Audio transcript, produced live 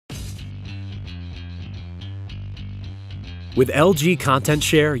With LG Content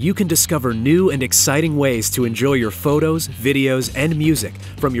Share, you can discover new and exciting ways to enjoy your photos, videos, and music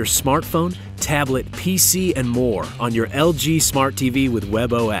from your smartphone, tablet, PC, and more on your LG Smart TV with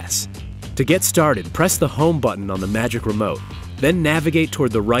webOS. To get started, press the Home button on the Magic Remote, then navigate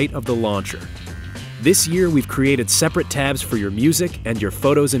toward the right of the launcher. This year, we've created separate tabs for your music and your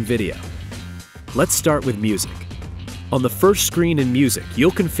photos and video. Let's start with music. On the first screen in Music,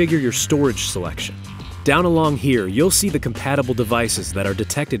 you'll configure your storage selection. Down along here, you'll see the compatible devices that are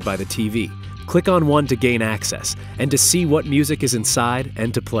detected by the TV. Click on one to gain access and to see what music is inside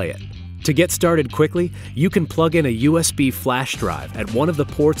and to play it. To get started quickly, you can plug in a USB flash drive at one of the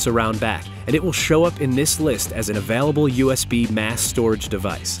ports around back, and it will show up in this list as an available USB mass storage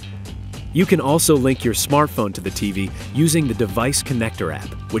device. You can also link your smartphone to the TV using the Device Connector app,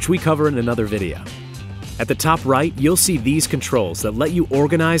 which we cover in another video. At the top right, you'll see these controls that let you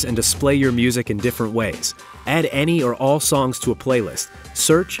organize and display your music in different ways. Add any or all songs to a playlist,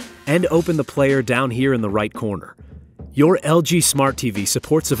 search, and open the player down here in the right corner. Your LG Smart TV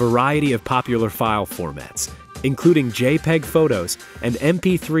supports a variety of popular file formats, including JPEG photos and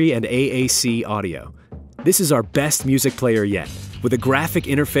MP3 and AAC audio. This is our best music player yet, with a graphic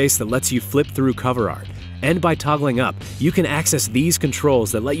interface that lets you flip through cover art. And by toggling up, you can access these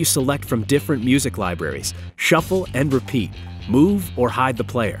controls that let you select from different music libraries, shuffle and repeat, move or hide the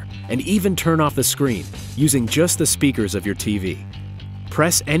player, and even turn off the screen using just the speakers of your TV.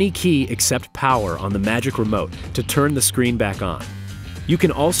 Press any key except power on the Magic Remote to turn the screen back on. You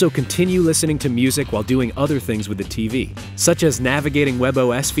can also continue listening to music while doing other things with the TV, such as navigating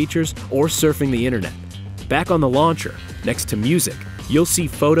webOS features or surfing the internet. Back on the launcher, next to Music, you'll see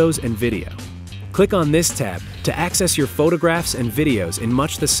Photos and Video. Click on this tab to access your photographs and videos in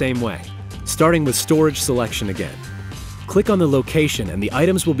much the same way, starting with Storage Selection again. Click on the location and the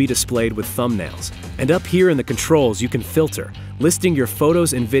items will be displayed with thumbnails. And up here in the controls you can filter, listing your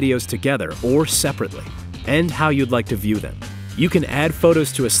photos and videos together or separately, and how you'd like to view them. You can add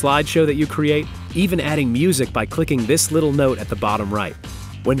photos to a slideshow that you create, even adding music by clicking this little note at the bottom right.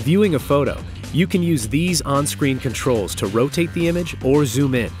 When viewing a photo, you can use these on-screen controls to rotate the image or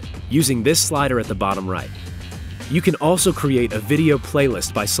zoom in, using this slider at the bottom right. You can also create a video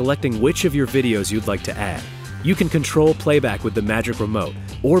playlist by selecting which of your videos you'd like to add. You can control playback with the Magic Remote,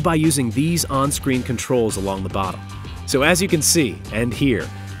 or by using these on-screen controls along the bottom. So as you can see and hear,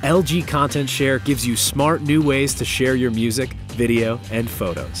 LG Content Share gives you smart new ways to share your music, video, and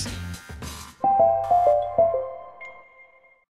photos.